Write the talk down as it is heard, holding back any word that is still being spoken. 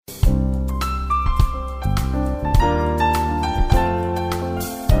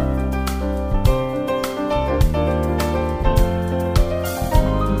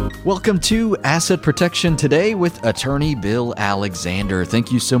Welcome to Asset Protection Today with attorney Bill Alexander.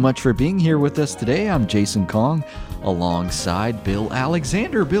 Thank you so much for being here with us today. I'm Jason Kong alongside Bill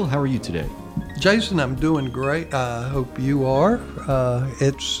Alexander. Bill, how are you today? Jason, I'm doing great. I hope you are.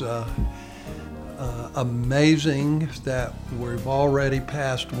 It's amazing that we've already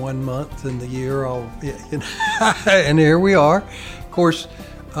passed 1 month in the year, and here we are. Of course,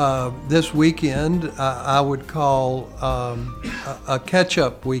 this weekend I would call a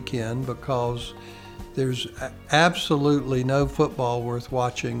catch-up weekend because there's absolutely no football worth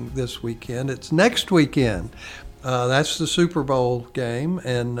watching this weekend. It's next weekend. That's the Super Bowl game,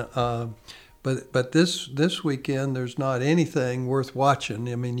 and but this weekend there's not anything worth watching.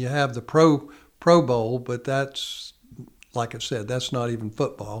 I mean, you have the Pro Bowl, but that's, like I said, that's not even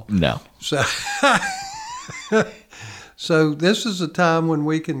football. No. So this is a time when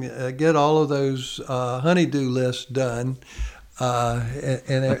we can get all of those honey-do lists done,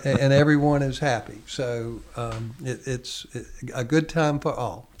 and everyone is happy. So it's a good time for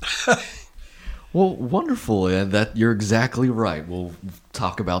all. Well, wonderful. That you're exactly right. We'll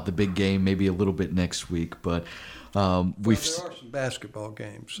talk about the big game maybe a little bit next week, but there are some basketball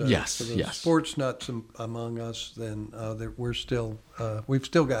games. So yes, for the yes. sports nuts among us, then we've still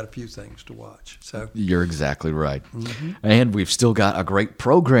got a few things to watch. So you're exactly right. Mm-hmm. And we've still got a great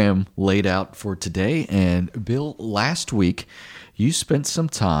program laid out for today. And Bill, last week you spent some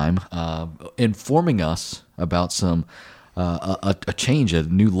time informing us about some a change, a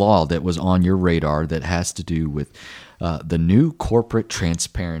new law that was on your radar that has to do with the new Corporate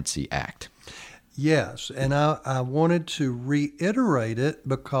Transparency Act. Yes, and I wanted to reiterate it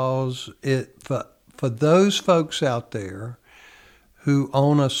because for those folks out there who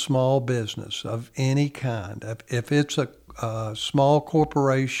own a small business of any kind, if it's a small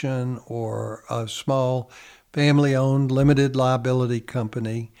corporation or a small family-owned limited liability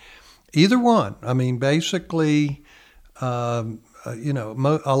company, either one. I mean, basically, a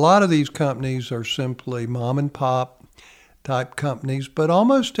lot of these companies are simply mom and pop type companies, but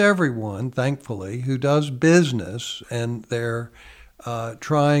almost everyone, thankfully, who does business and they're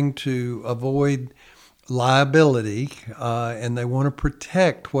trying to avoid liability and they want to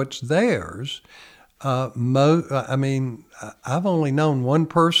protect what's theirs. I've only known one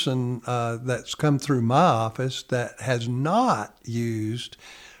person that's come through my office that has not used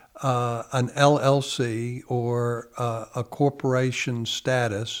an LLC or a corporation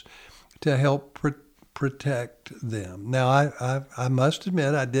status to help protect them. Now, I must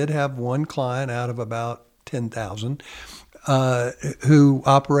admit, I did have one client out of about 10,000 who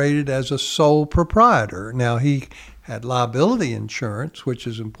operated as a sole proprietor. Now, he had liability insurance, which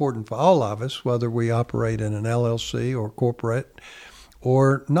is important for all of us, whether we operate in an LLC or corporate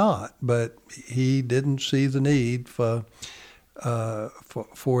or not. But he didn't see the need for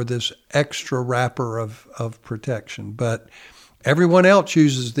this extra wrapper of protection. But everyone else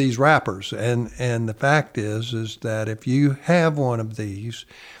uses these wrappers, and the fact is that if you have one of these,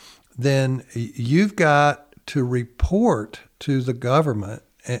 then you've got to report to the government,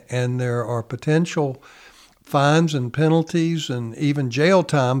 and there are potential fines and penalties and even jail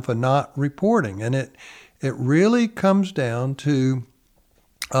time for not reporting. And it really comes down to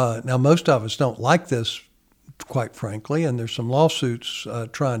now most of us don't like this, quite frankly, and there's some lawsuits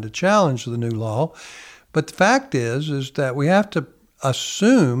trying to challenge the new law. But the fact is that we have to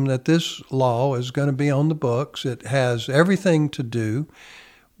assume that this law is going to be on the books. It has everything to do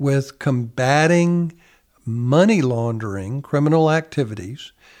with combating money laundering, criminal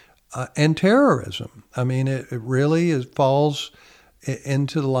activities, and terrorism. I mean, it really falls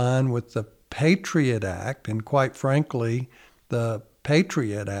into line with the Patriot Act, and quite frankly, the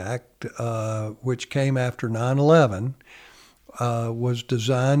Patriot Act, which came after 9/11, was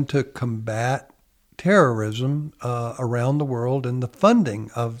designed to combat terrorism around the world and the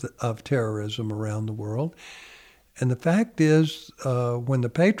funding of terrorism around the world. And the fact is, when the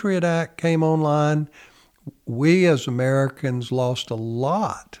Patriot Act came online, we as Americans lost a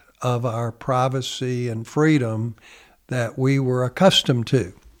lot of our privacy and freedom that we were accustomed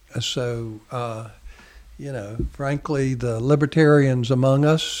to. So, frankly, the libertarians among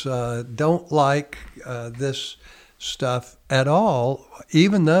us don't like this stuff at all,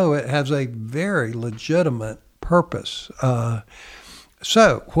 even though it has a very legitimate purpose.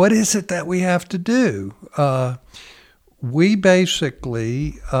 So what is it that we have to do? We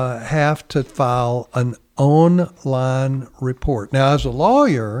basically have to file an online report. Now, as a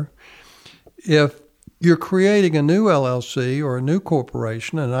lawyer, if you're creating a new LLC or a new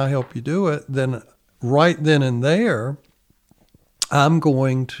corporation, and I help you do it, then right then and there, I'm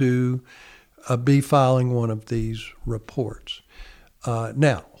going to be filing one of these reports.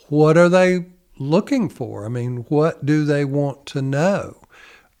 Now, what are they looking for? I mean, what do they want to know?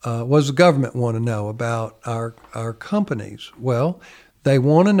 What does the government want to know about our companies? Well, they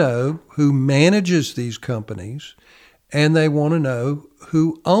want to know who manages these companies, and they want to know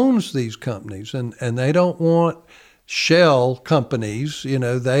who owns these companies. And they don't want shell companies. You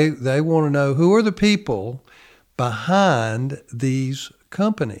know, they want to know who are the people behind these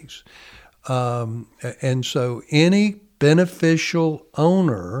companies. And so any beneficial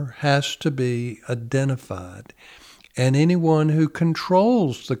owner has to be identified. And anyone who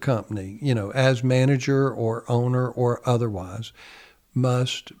controls the company, you know, as manager or owner or otherwise,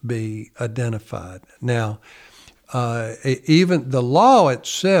 must be identified. Now, even the law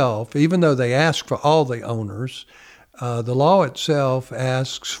itself, even though they ask for all the owners, the law itself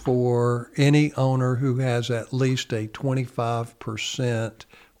asks for any owner who has at least a 25%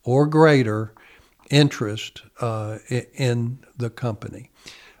 or greater interest in the company.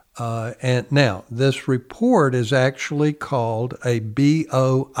 And now, this report is actually called a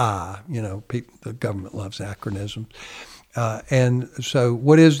BOI. You know, the government loves acronyms. And so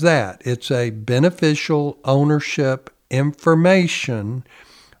what is that? It's a Beneficial Ownership Information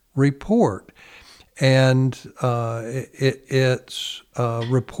Report. And it's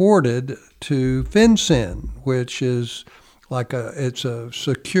reported to FinCEN, which is it's a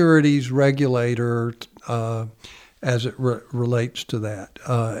securities regulator as it relates to that.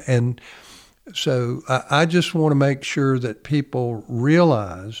 And so I just want to make sure that people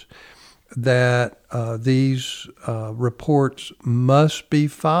realize that these reports must be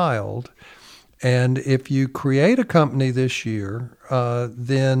filed. And if you create a company this year,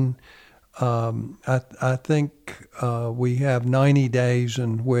 then I think we have 90 days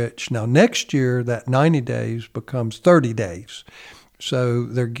in which, now next year that 90 days becomes 30 days. So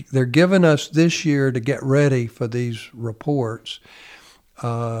they're giving us this year to get ready for these reports.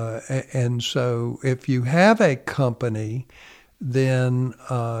 And so if you have a company, then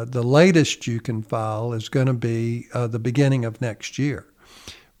the latest you can file is going to be the beginning of next year.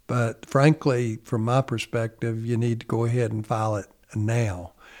 But frankly, from my perspective, you need to go ahead and file it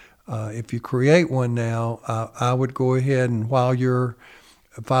now. If you create one now, I would go ahead and while you're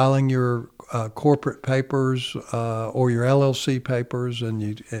filing your corporate papers or your LLC papers, and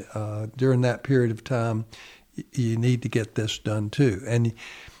you during that period of time, you need to get this done too. And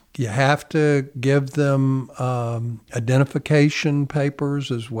you have to give them identification papers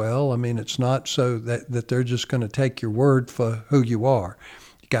as well. I mean, it's not so that they're just going to take your word for who you are.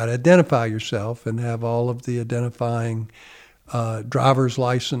 You got to identify yourself and have all of the identifying driver's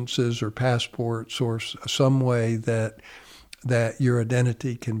licenses or passports or some way that your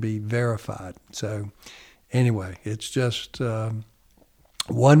identity can be verified. So anyway, it's just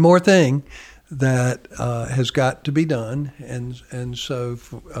one more thing that has got to be done. And so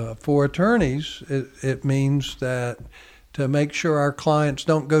for attorneys, it means that to make sure our clients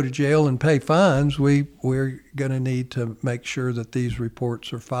don't go to jail and pay fines, we're going to need to make sure that these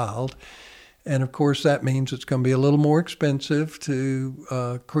reports are filed. And of course, that means it's going to be a little more expensive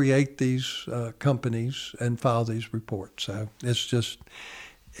to create these companies and file these reports. So it's just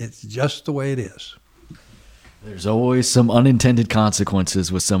the way it is. There's always some unintended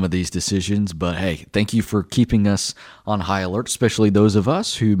consequences with some of these decisions, but hey, thank you for keeping us on high alert, especially those of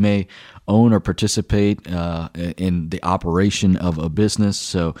us who may own or participate in the operation of a business.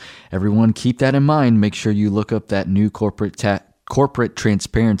 So everyone keep that in mind. Make sure you look up that new Corporate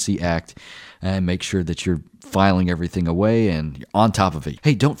Transparency Act and make sure that you're filing everything away and you're on top of it.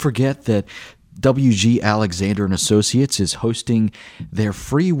 Hey, don't forget that WG Alexander and Associates is hosting their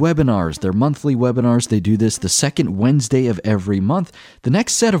free webinars, their monthly webinars. They do this the second Wednesday of every month. The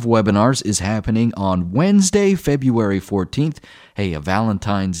next set of webinars is happening on Wednesday, February 14th. Hey, a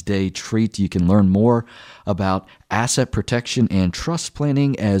Valentine's Day treat. You can learn more about asset protection and trust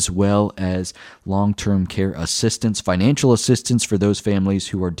planning, as well as long-term care assistance, financial assistance for those families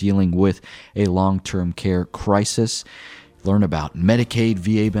who are dealing with a long-term care crisis. Learn about Medicaid,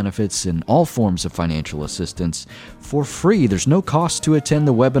 VA benefits, and all forms of financial assistance for free. There's no cost to attend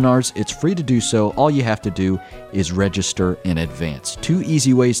the webinars. It's free to do so. All you have to do is register in advance. 2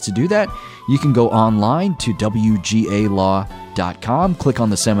 easy ways to do that. You can go online to wgalaw.com, click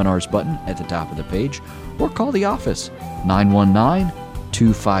on the seminars button at the top of the page, or call the office,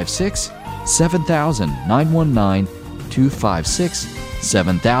 919-256-7000,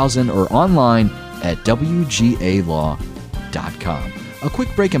 919-256-7000, or online at wgalaw.com. A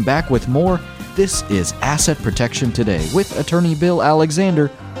quick break and back with more. This is Asset Protection Today with Attorney Bill Alexander.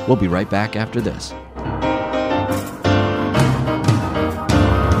 We'll be right back after this.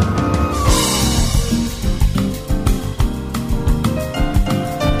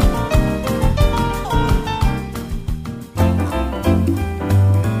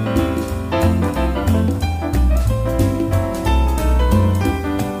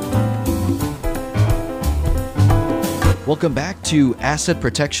 Welcome back to Asset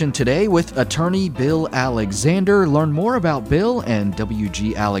Protection Today with attorney Bill Alexander. Learn more about Bill and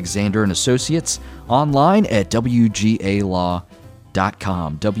WG Alexander and Associates online at wgalaw.com.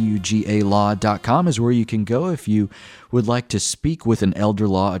 wgalaw.com is where you can go if you would like to speak with an elder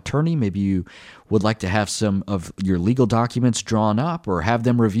law attorney. Maybe you would like to have some of your legal documents drawn up or have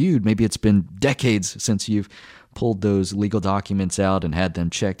them reviewed. Maybe it's been decades since you've pulled those legal documents out and had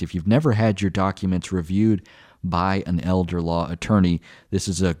them checked. If you've never had your documents reviewed by an elder law attorney, this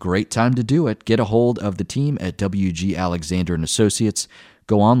is a great time to do it. Get a hold of the team at WG Alexander and Associates.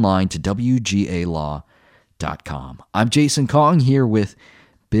 Go online to wgalaw.com. I'm Jason Kong here with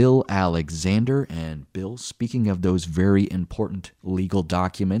Bill Alexander. And Bill, speaking of those very important legal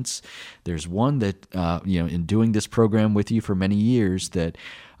documents, there's one that, in doing this program with you for many years that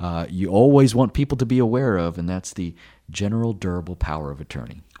you always want people to be aware of, and that's the general durable power of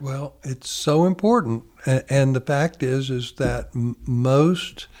attorney. Well, it's so important. And the fact is that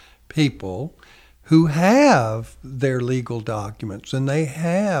most people who have their legal documents and they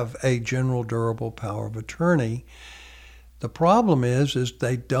have a general durable power of attorney, the problem is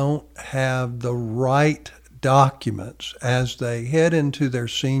they don't have the right documents as they head into their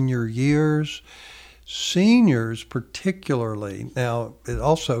senior years. Seniors particularly, now it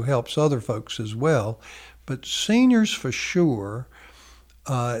also helps other folks as well, but seniors for sure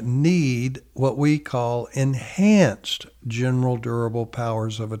need what we call enhanced general durable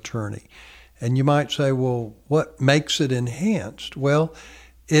powers of attorney. And you might say, well, what makes it enhanced? Well,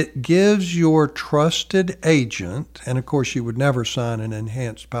 it gives your trusted agent, and of course you would never sign an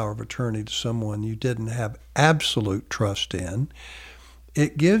enhanced power of attorney to someone you didn't have absolute trust in.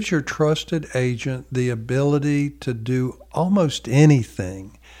 It gives your trusted agent the ability to do almost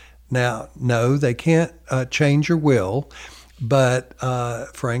anything. Now, no, they can't change your will, but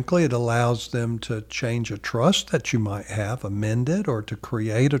frankly, it allows them to change a trust that you might have, amend it, or to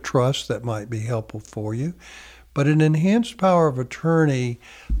create a trust that might be helpful for you. But an enhanced power of attorney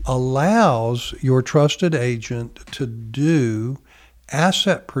allows your trusted agent to do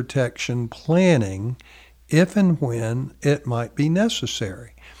asset protection planning if and when it might be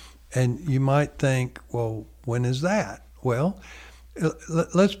necessary. And you might think, well, when is that? Well,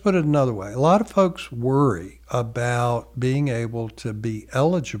 let's put it another way. A lot of folks worry about being able to be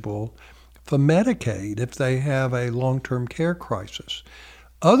eligible for Medicaid if they have a long-term care crisis.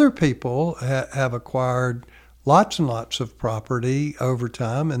 Other people have acquired lots and lots of property over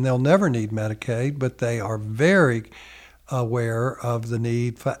time, and they'll never need Medicaid, but they are very aware of the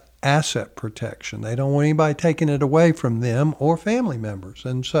need for asset protection. They don't want anybody taking it away from them or family members.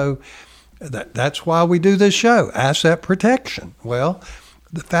 And so that's why we do this show, asset protection. Well,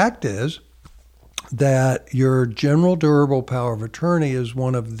 the fact is that your general durable power of attorney is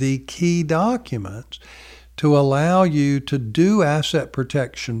one of the key documents to allow you to do asset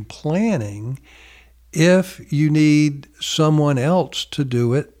protection planning if you need someone else to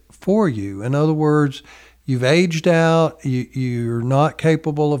do it for you. In other words, you've aged out, you're not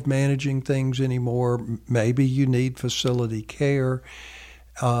capable of managing things anymore, maybe you need facility care,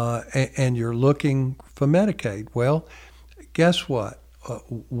 and you're looking for Medicaid. Well, guess what?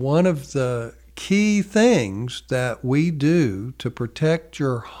 One of the key things that we do to protect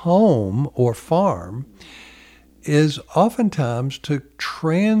your home or farm is oftentimes to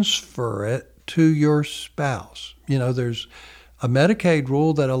transfer it to your spouse. There's a Medicaid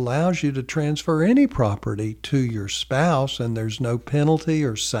rule that allows you to transfer any property to your spouse, and there's no penalty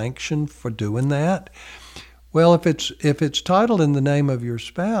or sanction for doing that. Well, if it's titled in the name of your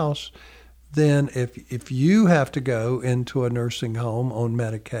spouse, then if you have to go into a nursing home on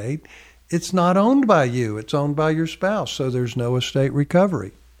Medicaid, it's not owned by you, it's owned by your spouse, so there's no estate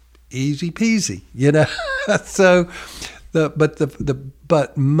recovery. Easy peasy, So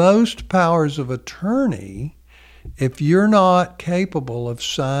but most powers of attorney, if you're not capable of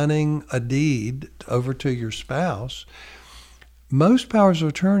signing a deed over to your spouse, most powers of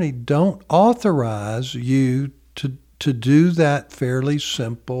attorney don't authorize you to do that fairly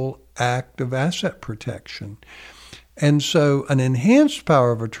simple act of asset protection. And so an enhanced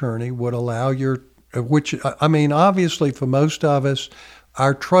power of attorney would allow obviously for most of us,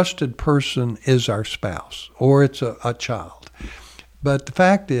 our trusted person is our spouse or it's a child. But the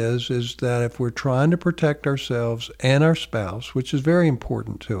fact is that if we're trying to protect ourselves and our spouse, which is very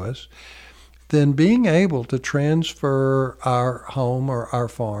important to us, then being able to transfer our home or our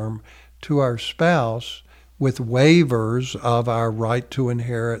farm to our spouse with waivers of our right to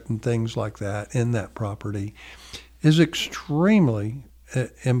inherit and things like that in that property is extremely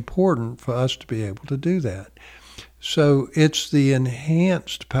important for us to be able to do that. So it's the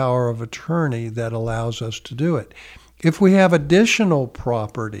enhanced power of attorney that allows us to do it. If we have additional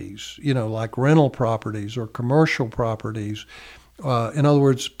properties, like rental properties or commercial properties, in other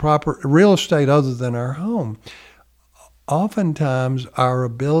words, proper real estate other than our home, oftentimes our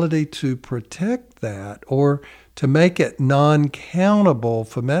ability to protect that or to make it non-countable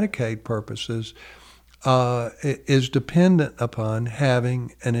for Medicaid purposes is dependent upon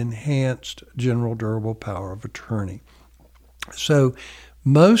having an enhanced general durable power of attorney. So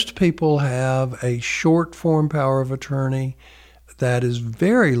most people have a short form power of attorney that is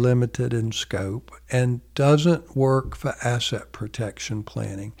very limited in scope and doesn't work for asset protection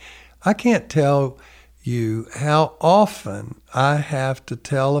planning. I can't tell you how often I have to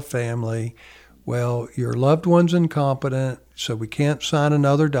tell a family, well, your loved one's incompetent, so we can't sign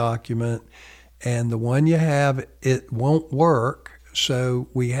another document, and the one you have, it won't work, so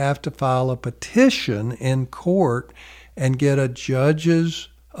we have to file a petition in court and get a judge's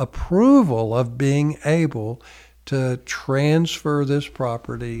approval of being able to transfer this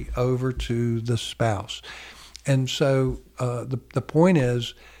property over to the spouse. And so the point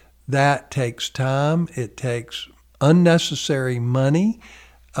is that takes time, it takes unnecessary money,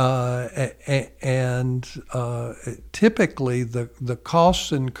 and typically the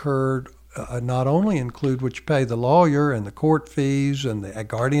costs incurred not only include what you pay the lawyer and the court fees and the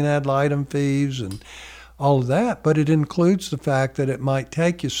guardian ad litem fees and all of that, but it includes the fact that it might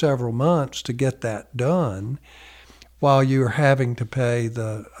take you several months to get that done while you're having to pay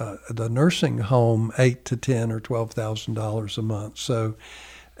the nursing home $8,000 to $10,000 or $12,000 a month. So,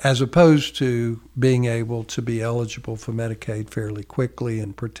 as opposed to being able to be eligible for Medicaid fairly quickly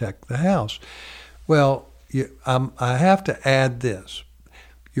and protect the house. Well, I have to add this.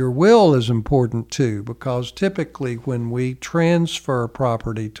 Your will is important too, because typically when we transfer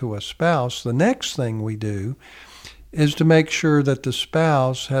property to a spouse, the next thing we do is to make sure that the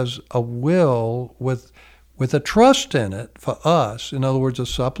spouse has a will with a trust in it for us, in other words, a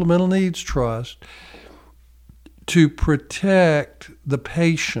supplemental needs trust, to protect the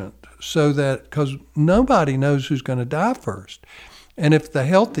patient, so that, because nobody knows who's going to die first. And if the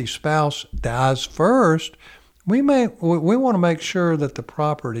healthy spouse dies first, we want to make sure that the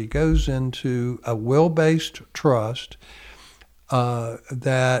property goes into a will-based trust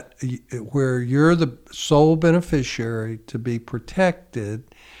that where you're the sole beneficiary to be protected,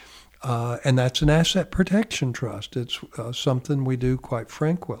 and that's an asset protection trust. It's something we do quite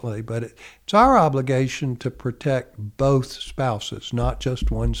frequently, but it's our obligation to protect both spouses, not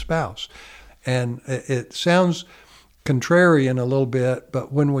just one spouse. And it sounds contrarian a little bit,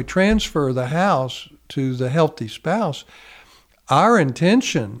 but when we transfer the house to the healthy spouse, our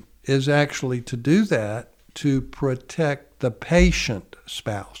intention is actually to do that to protect the patient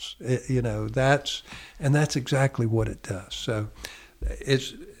spouse. That's exactly what it does. So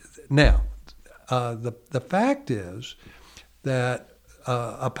it's now the fact is that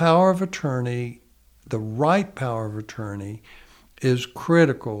a power of attorney, the right power of attorney, is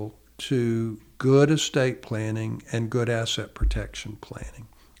critical to good estate planning and good asset protection planning.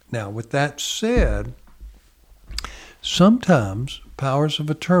 Now, with that said, sometimes powers of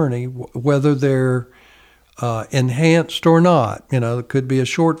attorney, whether they're enhanced or not, it could be a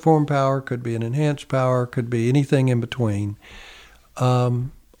short form power, could be an enhanced power, could be anything in between,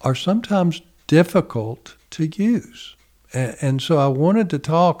 are sometimes difficult to use. And so I wanted to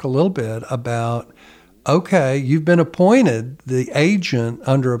talk a little bit about, okay, you've been appointed the agent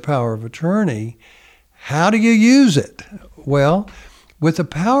under a power of attorney. How do you use it? Well, with a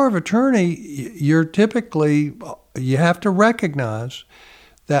power of attorney, you have to recognize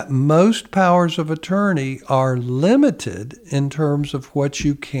that most powers of attorney are limited in terms of what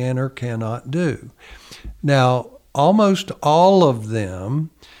you can or cannot do. Now, almost all of them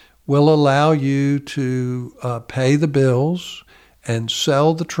will allow you to pay the bills and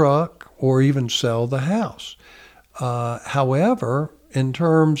sell the truck or even sell the house. However, in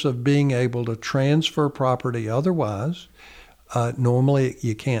terms of being able to transfer property otherwise, normally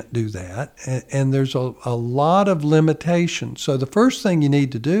you can't do that. And there's a lot of limitations. So the first thing you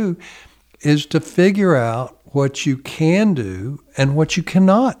need to do is to figure out what you can do and what you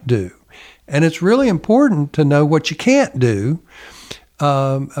cannot do. And it's really important to know what you can't do,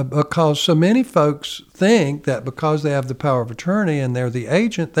 because so many folks think that because they have the power of attorney and they're the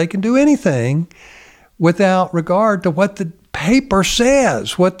agent, they can do anything without regard to what the paper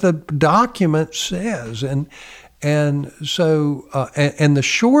says, what the document says. And so the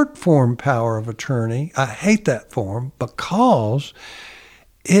short form power of attorney, I hate that form because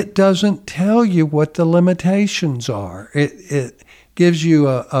it doesn't tell you what the limitations are. It gives you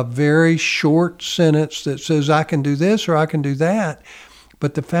a very short sentence that says I can do this or I can do that,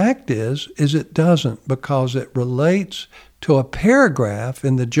 But the fact is it doesn't, because it relates to a paragraph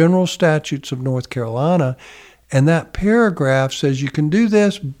in the general statutes of North Carolina, and that paragraph says you can do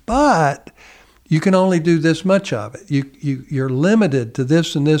this, but you can only do this much of it. You're limited to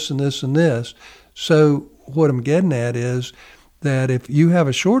this and this and this and this. So what I'm getting at is that if you have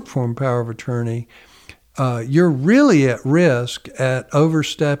a short form power of attorney, you're really at risk at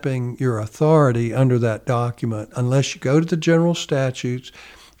overstepping your authority under that document unless you go to the general statutes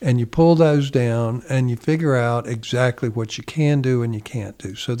and you pull those down and you figure out exactly what you can do and you can't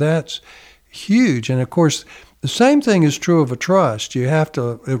do. So that's huge. And of course, the same thing is true of a trust. You have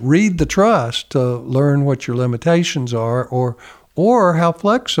to read the trust to learn what your limitations are or how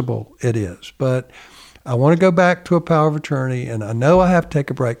flexible it is. But I want to go back to a power of attorney, and I know I have to take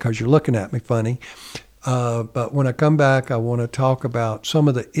a break because you're looking at me funny. But when I come back, I want to talk about some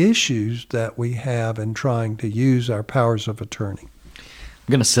of the issues that we have in trying to use our powers of attorney.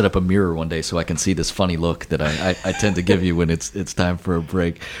 I'm going to set up a mirror one day so I can see this funny look that I tend to give you when it's time for a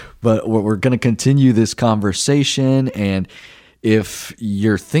break. But we're going to continue this conversation, and if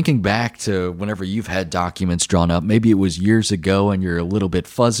you're thinking back to whenever you've had documents drawn up, maybe it was years ago and you're a little bit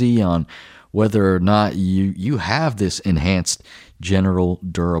fuzzy on whether or not you have this enhanced general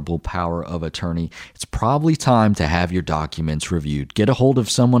durable power of attorney, it's probably time to have your documents reviewed. Get a hold of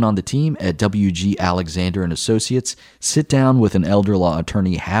someone on the team at WG Alexander and Associates. Sit down with an elder law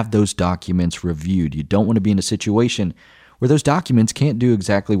attorney, have those documents reviewed. You don't want to be in a situation where those documents can't do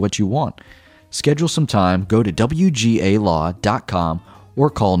exactly what you want. Schedule some time, go to WGAlaw.com or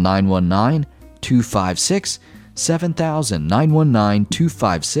call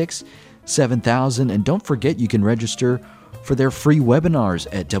 919-256-7000, 919-256-7000, and don't forget you can register for their free webinars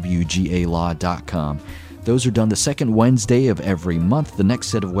at WGAlaw.com. Those are done the second Wednesday of every month. The next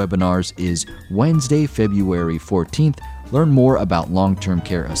set of webinars is Wednesday, February 14th. Learn more about long-term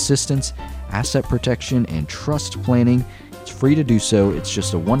care assistance, asset protection, and trust planning. It's free to do so. It's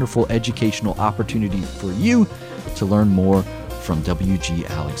just a wonderful educational opportunity for you to learn more from WG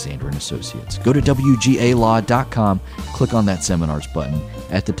Alexander and Associates. Go to WGAlaw.com, click on that seminars button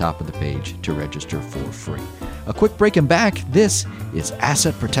at the top of the page to register for free. A quick break and back. This is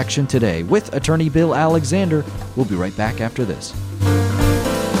Asset Protection Today with Attorney Bill Alexander. We'll be right back after this.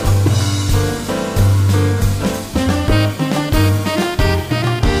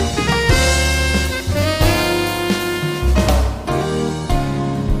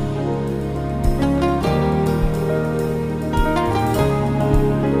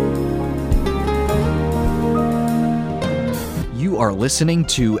 Are listening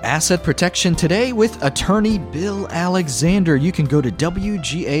to Asset Protection Today with Attorney Bill Alexander. You can go to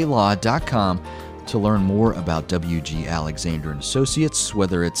WGAlaw.com to learn more about WG Alexander and Associates,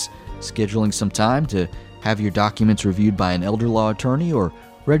 whether it's scheduling some time to have your documents reviewed by an elder law attorney or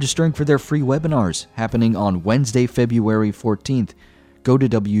registering for their free webinars happening on Wednesday, February 14th. Go to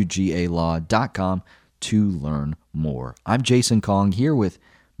WGAlaw.com to learn more. I'm Jason Kong here with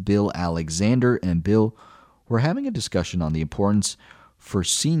Bill Alexander, and Bill, we're having a discussion on the importance for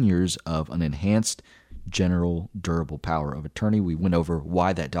seniors of an enhanced general durable power of attorney. We went over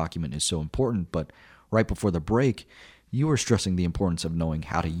why that document is so important, but right before the break, you were stressing the importance of knowing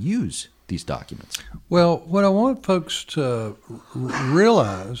how to use these documents. Well, what I want folks to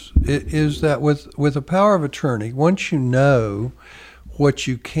realize is that with a power of attorney, once you know what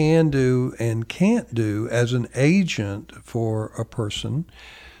you can do and can't do as an agent for a person,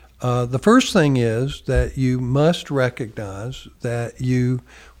 the first thing is that you must recognize that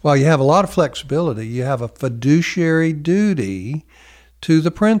while you have a lot of flexibility, you have a fiduciary duty to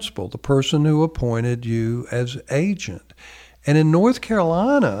the principal, the person who appointed you as agent. And in North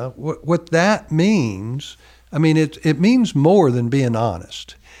Carolina, what that means, I mean, it means more than being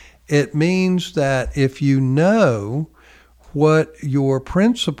honest. It means that if you know what your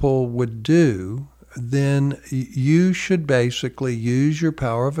principal would do, then you should basically use your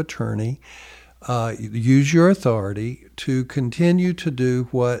power of attorney, use your authority to continue to do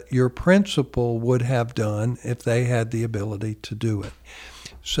what your principal would have done if they had the ability to do it.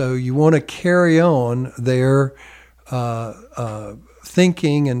 So you want to carry on their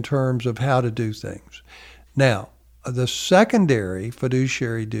thinking in terms of how to do things. Now, the secondary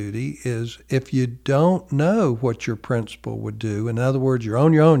fiduciary duty is if you don't know what your principal would do, in other words, you're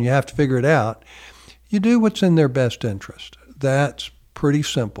on your own, you have to figure it out, you do what's in their best interest. That's pretty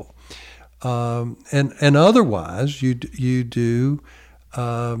simple. And otherwise, you do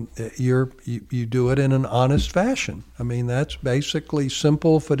it in an honest fashion. I mean, that's basically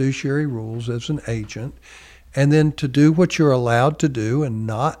simple fiduciary rules as an agent, and then to do what you're allowed to do and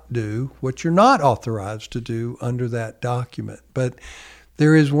not do what you're not authorized to do under that document. But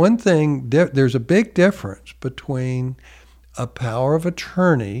there is one thing, there's a big difference between a power of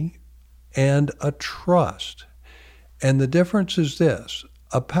attorney and a trust. And the difference is this: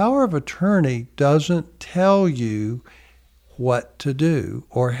 a power of attorney doesn't tell you what to do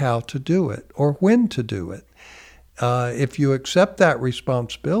or how to do it or when to do it. If you accept that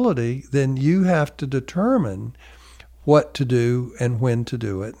responsibility, then you have to determine what to do and when to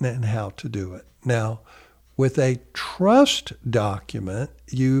do it and how to do it. Now, with a trust document,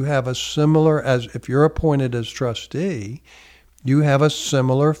 you have a similar, as if you're appointed as trustee, you have a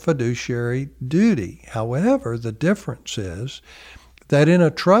similar fiduciary duty. However, the difference is that in a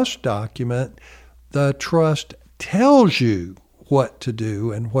trust document, the trust tells you what to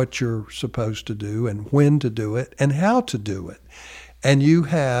do and what you're supposed to do and when to do it and how to do it. And you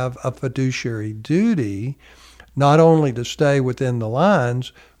have a fiduciary duty not only to stay within the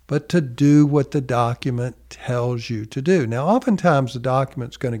lines, but to do what the document tells you to do. Now, oftentimes the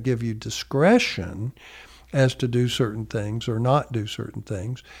document's going to give you discretion as to do certain things or not do certain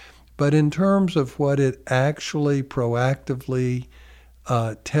things. But in terms of what it actually proactively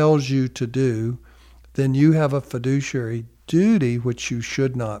tells you to do, then you have a fiduciary duty, which you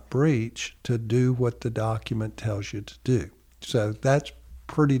should not breach, to do what the document tells you to do. So that's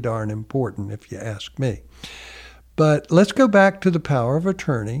pretty darn important if you ask me. But let's go back to the power of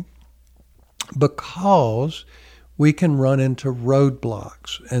attorney, because we can run into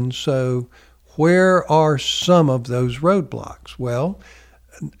roadblocks. And so where are some of those roadblocks? Well,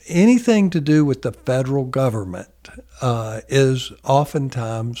 anything to do with the federal government is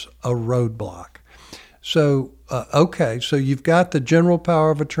oftentimes a roadblock. So, so you've got the general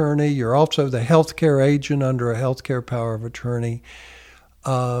power of attorney. You're also the healthcare agent under a healthcare power of attorney.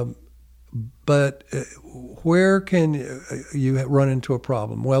 But where can you run into a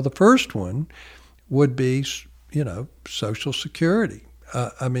problem? Well, the first one would be, Social Security.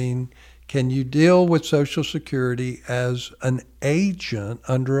 Can you deal with Social Security as an agent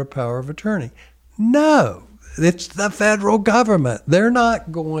under a power of attorney? No, it's the federal government. They're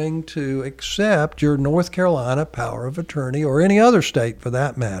not going to accept your North Carolina power of attorney, or any other state for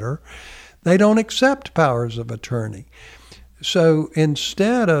that matter. They don't accept powers of attorney. So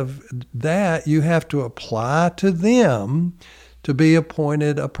instead of that, you have to apply to them to be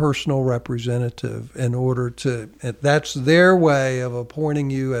appointed a personal representative in order to, that's their way of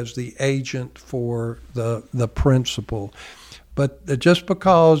appointing you as the agent for the principal. But just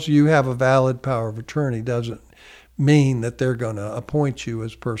because you have a valid power of attorney doesn't mean that they're going to appoint you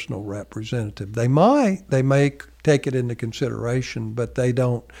as personal representative. They may take it into consideration, but they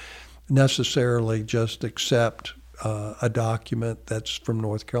don't necessarily just accept a document that's from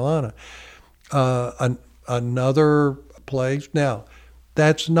North Carolina. Another place, now,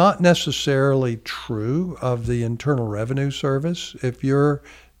 that's not necessarily true of the Internal Revenue Service. If your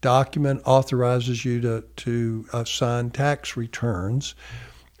document authorizes you to sign tax returns,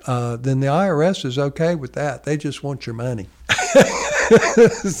 then the IRS is okay with that. They just want your money.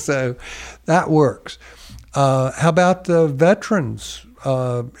 So that works. How about the veterans?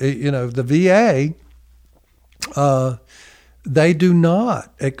 The VA, they do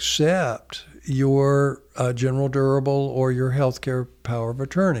not accept your general durable or your healthcare power of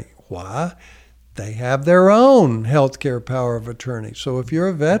attorney. Why? They have their own healthcare power of attorney. So if you're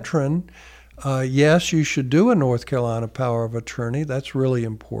a veteran, yes, you should do a North Carolina power of attorney. That's really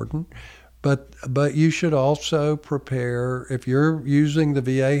important. But you should also prepare, if you're using the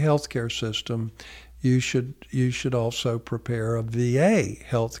VA healthcare system, you should also prepare a VA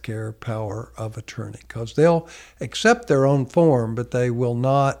healthcare power of attorney, because they'll accept their own form, but they will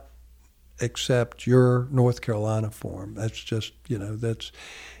not accept your North Carolina form. That's just, that's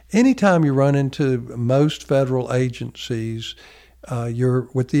anytime you run into most federal agencies, you're,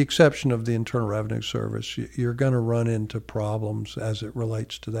 with the exception of the Internal Revenue Service, you're going to run into problems as it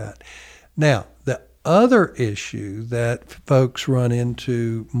relates to that. Now, the other issue that folks run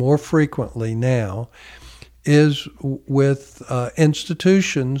into more frequently now is with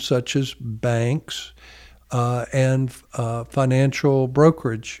institutions such as banks and financial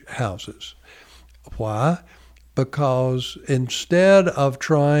brokerage houses. Why? Because instead of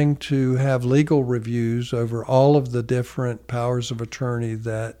trying to have legal reviews over all of the different powers of attorney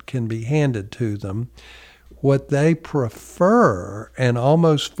that can be handed to them, what they prefer and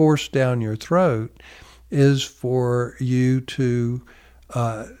almost force down your throat is for you to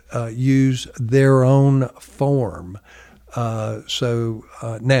use their own form. Now,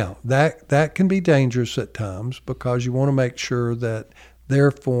 that can be dangerous at times, because you want to make sure that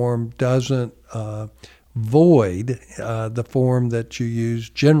their form doesn't void the form that you use,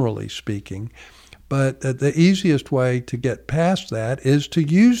 generally speaking. But the easiest way to get past that is to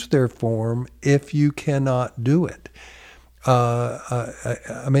use their form if you cannot do it.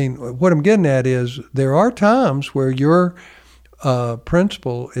 I mean, what I'm getting at is there are times where your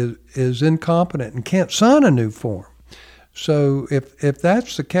principal is incompetent and can't sign a new form. So if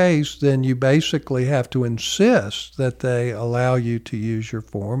that's the case, then you basically have to insist that they allow you to use your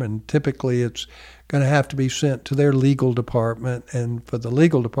form, and typically it's going to have to be sent to their legal department, and for the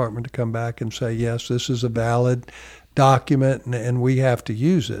legal department to come back and say, yes, this is a valid document and we have to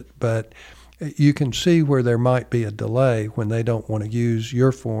use it. But you can see where there might be a delay when they don't want to use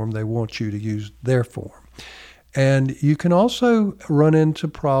your form, they want you to use their form. And you can also run into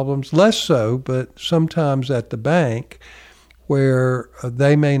problems, less so, but sometimes at the bank, where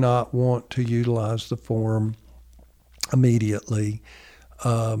they may not want to utilize the form immediately.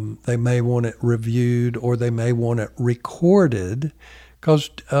 They may want it reviewed, or they may want it recorded,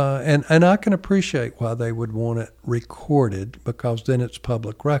 and I can appreciate why they would want it recorded, because then it's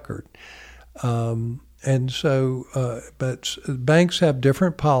public record. And so, but banks have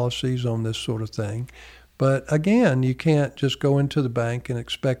different policies on this sort of thing. But again, you can't just go into the bank and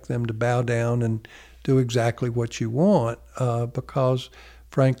expect them to bow down and do exactly what you want, because,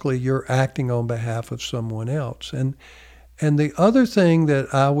 frankly, you're acting on behalf of someone else. And the other thing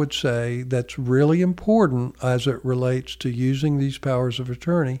that I would say that's really important as it relates to using these powers of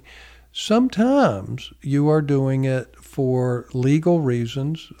attorney, sometimes you are doing it for legal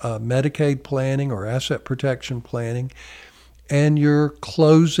reasons, Medicaid planning or asset protection planning, and you're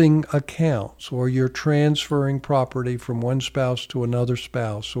closing accounts, or you're transferring property from one spouse to another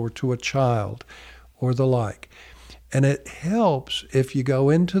spouse or to a child or the like. And it helps if you go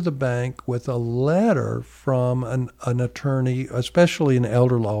into the bank with a letter from an attorney, especially an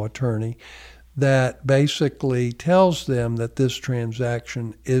elder law attorney, that basically tells them that this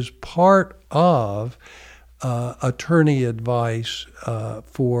transaction is part of attorney advice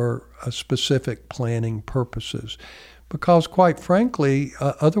for specific planning purposes. Because quite frankly,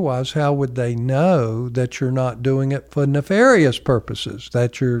 otherwise, how would they know that you're not doing it for nefarious purposes,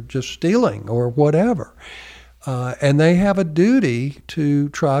 that you're just stealing or whatever? And they have a duty to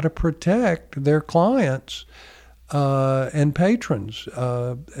try to protect their clients and patrons,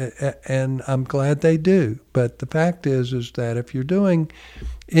 and I'm glad they do. But the fact is that if you're doing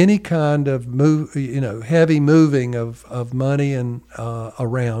any kind of heavy moving of money and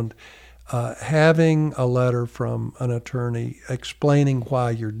around, having a letter from an attorney explaining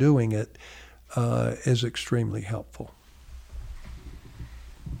why you're doing it is extremely helpful.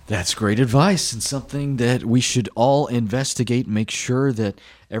 That's great advice, and something that we should all investigate. Make sure that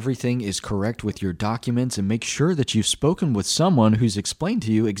everything is correct with your documents, and make sure that you've spoken with someone who's explained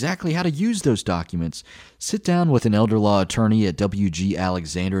to you exactly how to use those documents. Sit down with an elder law attorney at W.G.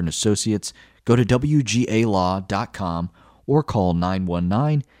 Alexander and Associates. Go to WGAlaw.com or call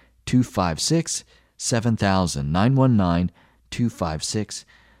 919-256-7000,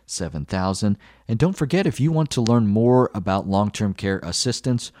 919-256-7000. And don't forget, if you want to learn more about long-term care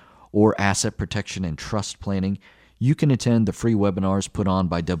assistance or asset protection and trust planning, you can attend the free webinars put on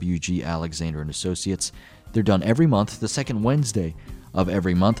by W.G. Alexander and Associates. They're done every month, the second Wednesday of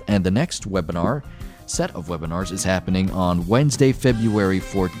every month, and the next set of webinars is happening on Wednesday, February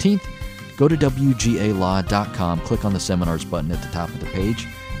 14th. Go to WGAlaw.com, click on the seminars button at the top of the page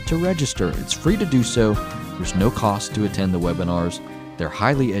to register. It's free to do so. There's no cost to attend the webinars. They're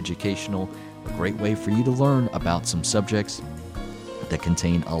highly educational, a great way for you to learn about some subjects that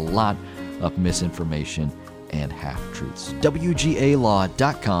contain a lot of misinformation and half-truths.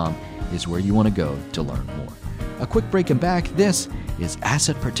 WGAlaw.com is where you want to go to learn more. A quick break and back. This is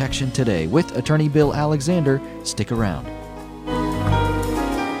Asset Protection Today with Attorney Bill Alexander. Stick around.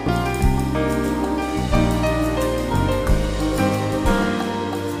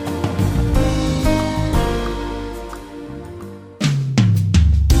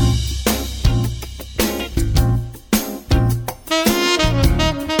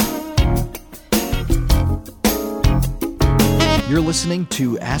 You're listening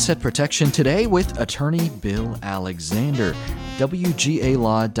to Asset Protection Today with Attorney Bill Alexander.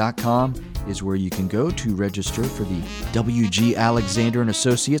 WGAlaw.com is where you can go to register for the W.G. Alexander and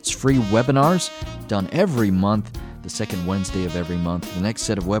Associates free webinars done every month, the second Wednesday of every month. The next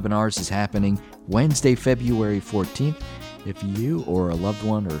set of webinars is happening Wednesday, February 14th. If you or a loved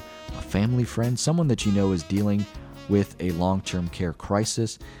one or a family friend, someone that you know is dealing with a long-term care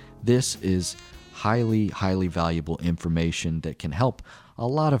crisis, this is highly, highly valuable information that can help a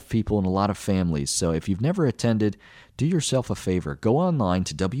lot of people and a lot of families. So if you've never attended, do yourself a favor. Go online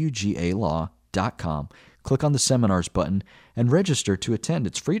to WGAlaw.com, click on the seminars button and register to attend.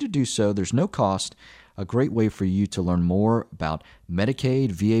 It's free to do so. There's no cost. A great way for you to learn more about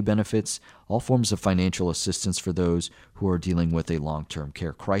Medicaid, VA benefits, all forms of financial assistance for those who are dealing with a long-term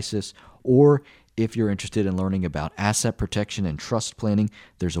care crisis. Or if you're interested in learning about asset protection and trust planning,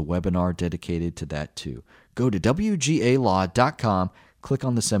 there's a webinar dedicated to that too. Go to WGALaw.com, click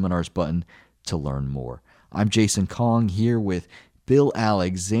on the seminars button to learn more. I'm Jason Kong here with Bill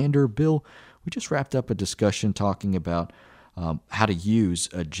Alexander. Bill, we just wrapped up a discussion talking about how to use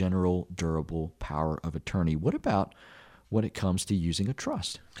a general durable power of attorney. What about when it comes to using a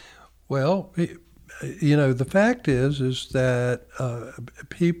trust? Well, the fact is that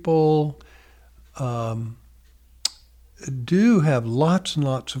people do have lots and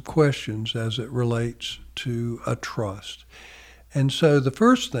lots of questions as it relates to a trust. And so the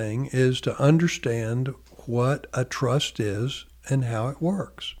first thing is to understand what a trust is and how it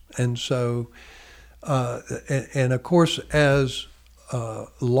works. And so, and of course, as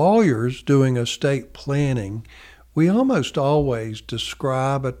lawyers doing estate planning, we almost always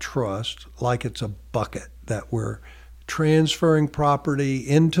describe a trust like it's a bucket that we're transferring property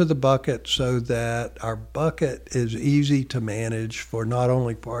into the bucket so that our bucket is easy to manage for not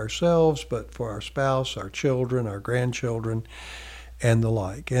only for ourselves, but for our spouse, our children, our grandchildren, and the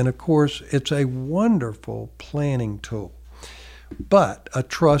like. And of course, it's a wonderful planning tool. But a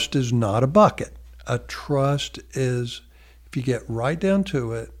trust is not a bucket. A trust is, if you get right down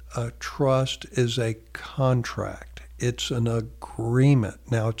to it, a trust is a contract. It's an agreement.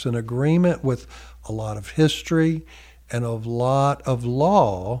 Now, it's an agreement with a lot of history and a lot of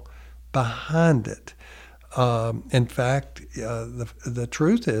law behind it. In fact, the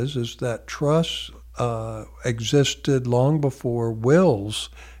truth is that trusts existed long before wills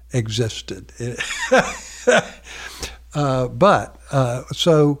existed.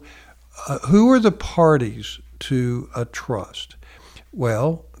 So who are the parties to a trust?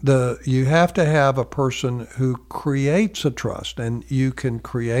 Well, you have to have a person who creates a trust, and you can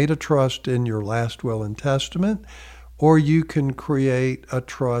create a trust in your last will and testament, or you can create a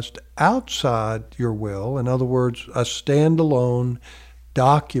trust outside your will. In other words, a standalone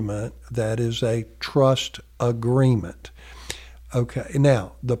document that is a trust agreement. Okay,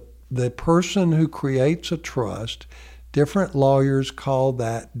 now the person who creates a trust, different lawyers call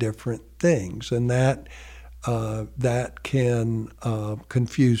that different things, and that can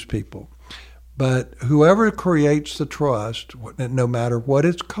confuse people. But whoever creates the trust, no matter what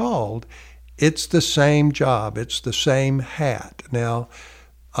it's called, it's the same job. It's the same hat. Now,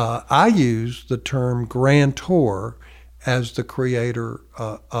 I use the term grantor as the creator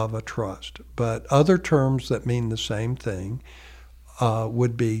of a trust, but other terms that mean the same thing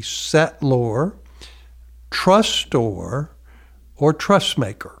would be settlor, trustor, or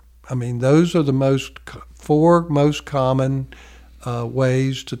trustmaker. I mean, those are the four most common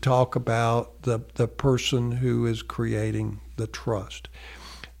ways to talk about the person who is creating the trust.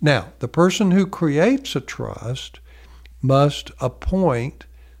 Now, the person who creates a trust must appoint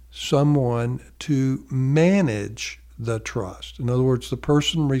someone to manage the trust. In other words, the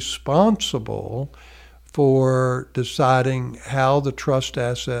person responsible for deciding how the trust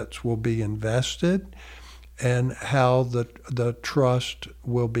assets will be invested and how the trust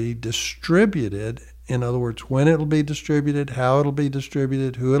will be distributed. In other words, when it'll be distributed, how it'll be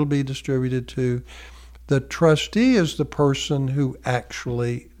distributed, who it'll be distributed to. The trustee is the person who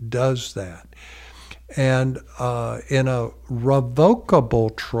actually does that. And in a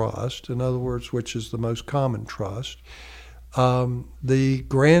revocable trust, in other words, which is the most common trust, the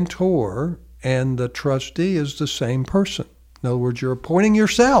grantor and the trustee is the same person. In other words, you're appointing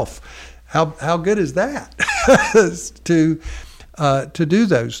yourself. How good is that to do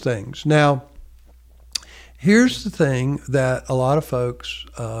those things? Now, here's the thing that a lot of folks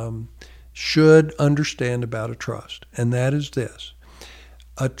should understand about a trust, and that is this.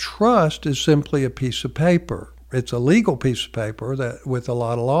 A trust is simply a piece of paper. It's a legal piece of paper that with a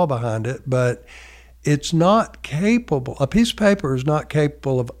lot of law behind it, but it's not capable. A piece of paper is not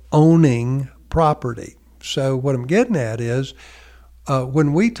capable of owning property. So what I'm getting at is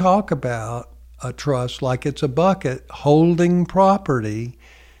when we talk about a trust like it's a bucket holding property,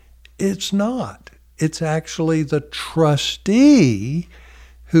 it's not. It's actually the trustee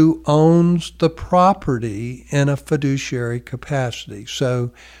who owns the property in a fiduciary capacity.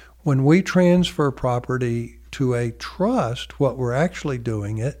 So when we transfer property to a trust, what we're actually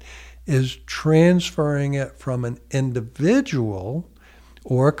doing is transferring it from an individual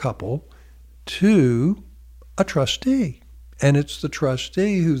or a couple to a trustee. And it's the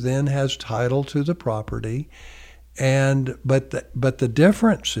trustee who then has title to the property. But the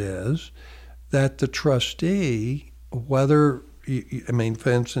difference is that the trustee, whether,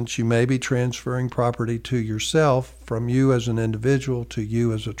 for instance, you may be transferring property to yourself from you as an individual to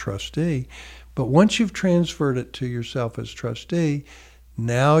you as a trustee, but once you've transferred it to yourself as trustee,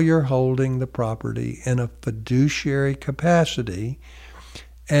 now you're holding the property in a fiduciary capacity.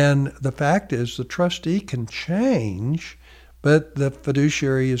 And the fact is the trustee can change, but the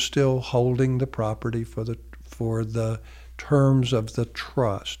fiduciary is still holding the property for the terms of the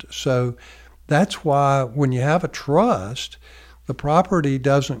trust. So that's why when you have a trust, the property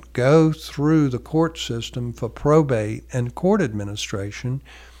doesn't go through the court system for probate and court administration,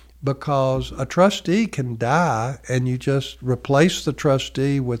 because a trustee can die and you just replace the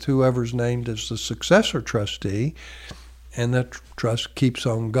trustee with whoever's named as the successor trustee, and the trust keeps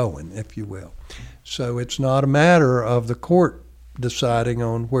on going, if you will. So it's not a matter of the court deciding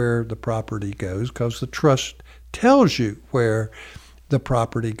on where the property goes, because the trust tells you where the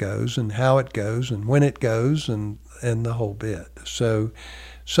property goes and how it goes and when it goes and the whole bit. So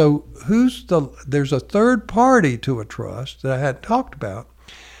there's a third party to a trust that I hadn't talked about,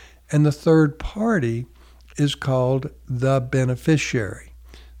 and the third party is called the beneficiary.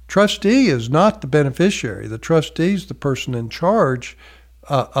 Trustee is not the beneficiary. The trustee is the person in charge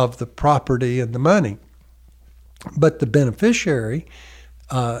of the property and the money. But the beneficiary,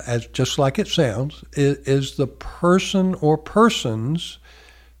 as just like it sounds, is the person or persons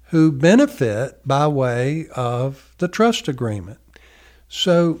who benefit by way of the trust agreement.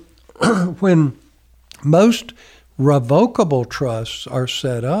 So when most revocable trusts are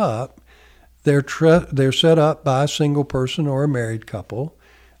set up, they're set up by a single person or a married couple.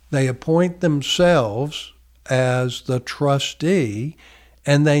 They appoint themselves as the trustee,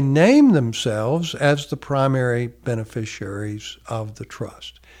 and they name themselves as the primary beneficiaries of the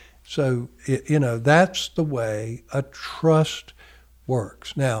trust. So, that's the way a trust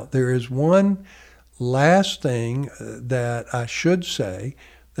works. Now, there is one last thing that I should say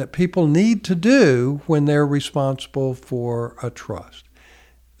that people need to do when they're responsible for a trust.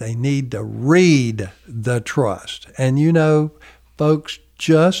 They need to read the trust. And folks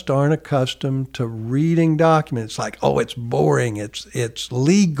just aren't accustomed to reading documents. Like, oh, it's boring, it's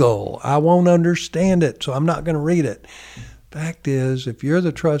legal, I won't understand it, so I'm not going to read it. Fact is, if you're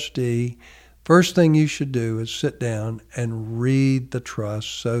the trustee, first thing you should do is sit down and read the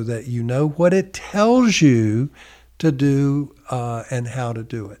trust so that you know what it tells you to do and how to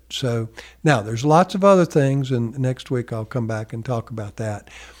do it. So now there's lots of other things, and next week I'll come back and talk about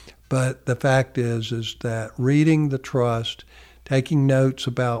that. But the fact is that reading the trust, taking notes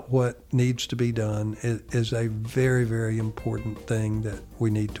about what needs to be done is a very, very important thing that we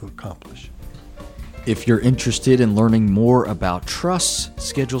need to accomplish. If you're interested in learning more about trusts,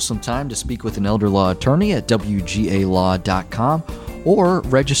 schedule some time to speak with an elder law attorney at wgalaw.com or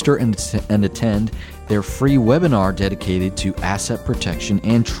register and attend their free webinar dedicated to asset protection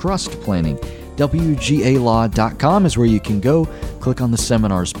and trust planning. wgalaw.com is where you can go. Click on the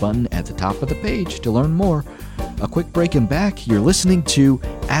seminars button at the top of the page to learn more. A quick break and back. You're listening to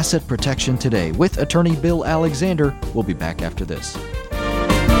Asset Protection Today with attorney Bill Alexander. We'll be back after this.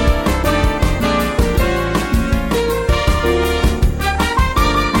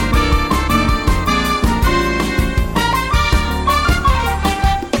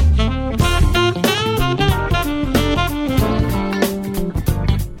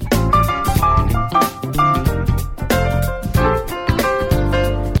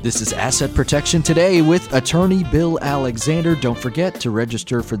 This is Asset Protection Today with attorney Bill Alexander. Don't forget to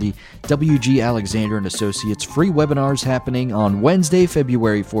register for the W.G. Alexander & Associates free webinars happening on Wednesday,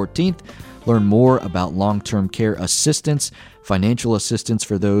 February 14th. Learn more about long-term care assistance, financial assistance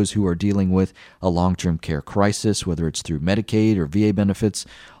for those who are dealing with a long-term care crisis, whether it's through Medicaid or VA benefits.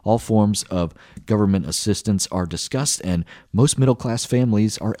 All forms of government assistance are discussed, and most middle-class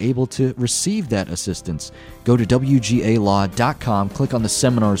families are able to receive that assistance. Go to wgalaw.com, click on the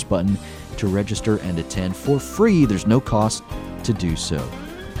seminars button to register and attend for free. There's no cost to do so.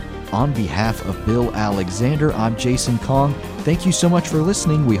 On behalf of Bill Alexander, I'm Jason Kong. Thank you so much for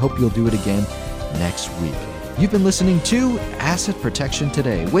listening. We hope you'll do it again next week. You've been listening to Asset Protection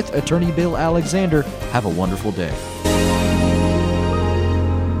Today with attorney Bill Alexander. Have a wonderful day.